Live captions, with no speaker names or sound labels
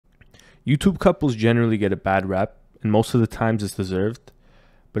YouTube couples generally get a bad rap, and most of the times it's deserved.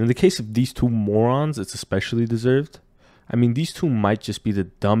 But in the case of these two morons, it's especially deserved. I mean, these two might just be the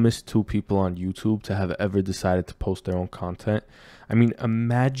dumbest two people on YouTube to have ever decided to post their own content. I mean,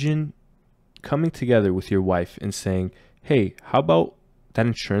 imagine coming together with your wife and saying, hey, how about that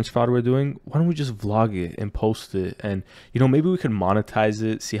insurance fraud we're doing? Why don't we just vlog it and post it? And, maybe we could monetize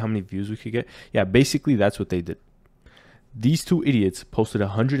it, see how many views we could get. Yeah, basically that's what they did. These two idiots posted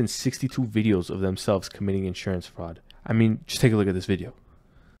 162 videos of themselves committing insurance fraud. I mean, just take a look at this video.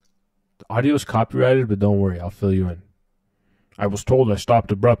 The audio is copyrighted, but don't worry, I'll fill you in. I was told I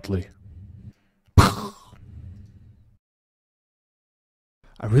stopped abruptly.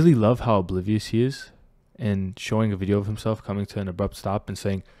 I really love how oblivious he is and showing a video of himself coming to an abrupt stop and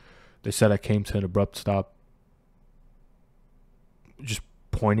saying, they said I came to an abrupt stop. Just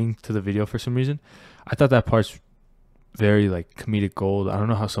pointing to the video for some reason. I thought that part's very comedic gold. I don't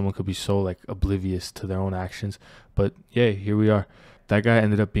know how someone could be so oblivious to their own actions, but yeah, here we are. That guy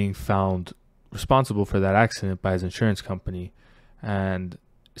ended up being found responsible for that accident by his insurance company and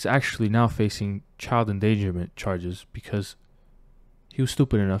is actually now facing child endangerment charges because he was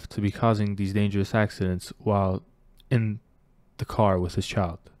stupid enough to be causing these dangerous accidents while in the car with his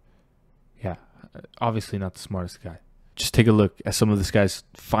child. Yeah, obviously not the smartest guy. Just take a look at some of this guy's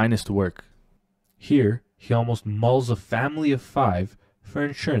finest work. Here, he almost mauls a family of 5 for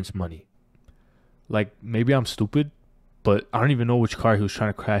insurance money. Maybe I'm stupid, but I don't even know which car he was trying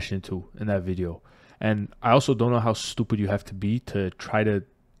to crash into in that video. And I also don't know how stupid you have to be to try to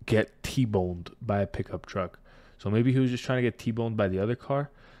get T-boned by a pickup truck. So maybe he was just trying to get T-boned by the other car,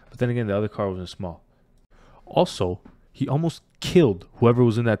 but then again, the other car wasn't small. Also, he almost killed whoever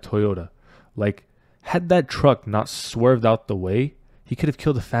was in that Toyota. Had that truck not swerved out the way, he could have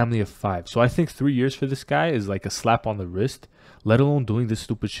killed a family of 5. So I think 3 years for this guy is a slap on the wrist, let alone doing this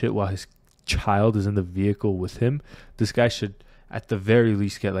stupid shit while his child is in the vehicle with him. This guy should, at the very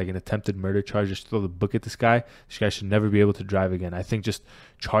least, get an attempted murder charge. Just throw the book at this guy. This guy should never be able to drive again. I think just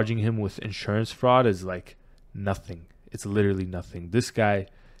charging him with insurance fraud is nothing. It's literally nothing. This guy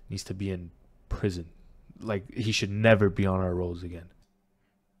needs to be in prison. He should never be on our roads again.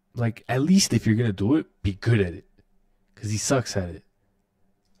 At least if you're gonna do it, be good at it, because he sucks at it.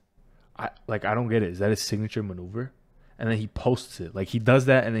 I don't get it. Is that his signature maneuver? And then he posts it. He does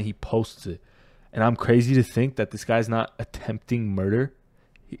that and then he posts it. And I'm crazy to think that this guy's not attempting murder.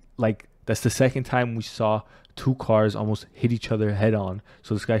 That's the second time we saw 2 cars almost hit each other head on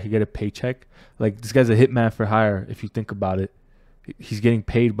so this guy could get a paycheck. This guy's a hitman for hire, if you think about it. He's getting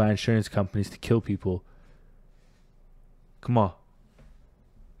paid by insurance companies to kill people. Come on.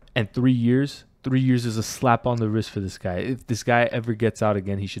 And 3 years? 3 years is a slap on the wrist for this guy. If this guy ever gets out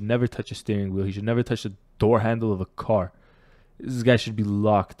again, he should never touch a steering wheel. He should never touch the door handle of a car. This guy should be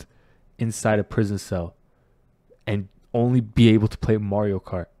locked inside a prison cell and only be able to play Mario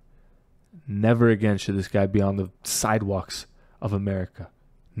Kart. Never again should this guy be on the sidewalks of America.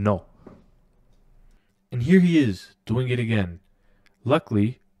 No. And here he is, doing it again.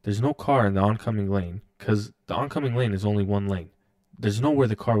 Luckily, there's no car in the oncoming lane because the oncoming lane is only 1 lane. There's nowhere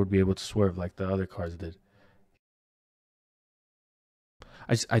the car would be able to swerve like the other cars did.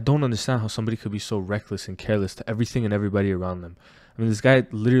 I don't understand how somebody could be so reckless and careless to everything and everybody around them. I mean, this guy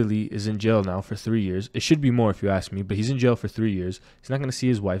literally is in jail now for 3 years. It should be more if you ask me, but he's in jail for 3 years. He's not going to see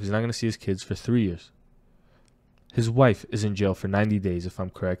his wife. He's not going to see his kids for 3 years. His wife is in jail for 90 days, if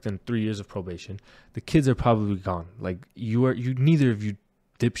I'm correct, and 3 years of probation. The kids are probably gone. Neither of you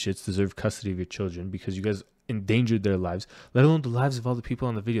dipshits deserve custody of your children because you guys endangered their lives, let alone the lives of all the people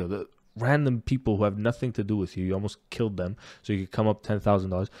on the video. The random people who have nothing to do with you. You almost killed them so you could come up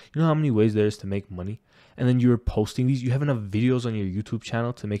 $10,000. You know how many ways there is to make money? And then you're posting these. You have enough videos on your YouTube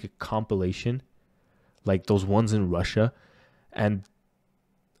channel to make a compilation like those ones in Russia. And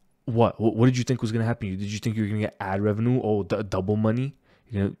what did you think was going to happen? Did you think you were going to get ad revenue? Oh, double money?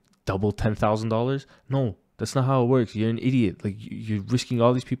 You're going to double $10,000? No, that's not how it works. You're an idiot. You're risking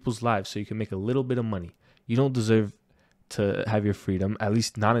all these people's lives so you can make a little bit of money. You don't deserve to have your freedom, at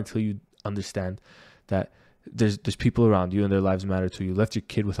least not until you understand that there's people around you and their lives matter to you. You left your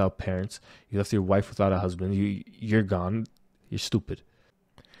kid without parents. You left your wife without a husband. You're gone. You're stupid.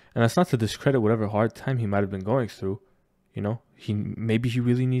 And that's not to discredit whatever hard time he might have been going through. Maybe he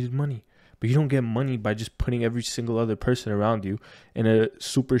really needed money. But you don't get money by just putting every single other person around you in a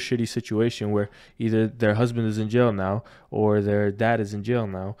super shitty situation where either their husband is in jail now, or their dad is in jail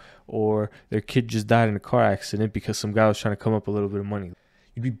now, or their kid just died in a car accident because some guy was trying to come up a little bit of money.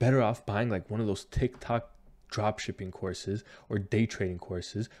 You'd be better off buying one of those TikTok drop shipping courses or day trading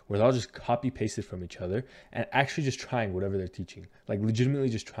courses where they're all just copy pasted from each other and actually just trying whatever they're teaching, like legitimately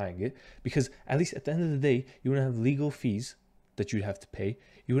just trying it. Because at least at the end of the day, you wouldn't have legal fees that you'd have to pay.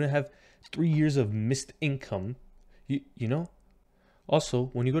 You wouldn't have 3 years of missed income. You know. Also,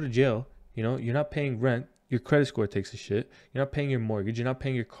 when you go to jail, you know, you're not paying rent. Your credit score takes a shit. You're not paying your mortgage. You're not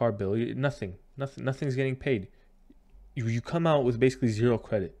paying your car bill. Nothing's getting paid. You come out with basically zero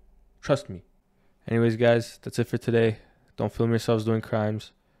credit. Trust me. Anyways, guys, that's it for today. Don't film yourselves doing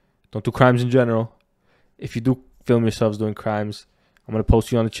crimes. Don't do crimes in general. If you do film yourselves doing crimes, I'm going to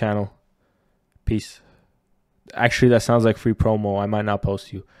post you on the channel. Peace. Actually, that sounds like free promo. I might not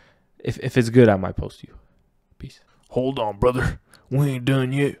post you. If it's good, I might post you. Peace. Hold on, brother. We ain't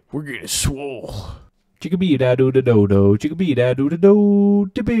done yet. We're getting swole. Chicka-bee-da-doo-da-do-do.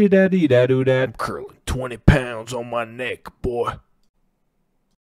 Chicka-bee-da-doo-da-do. Chicka-bee-da-dee-da-doo-da. I'm curling 20 pounds on my neck, boy.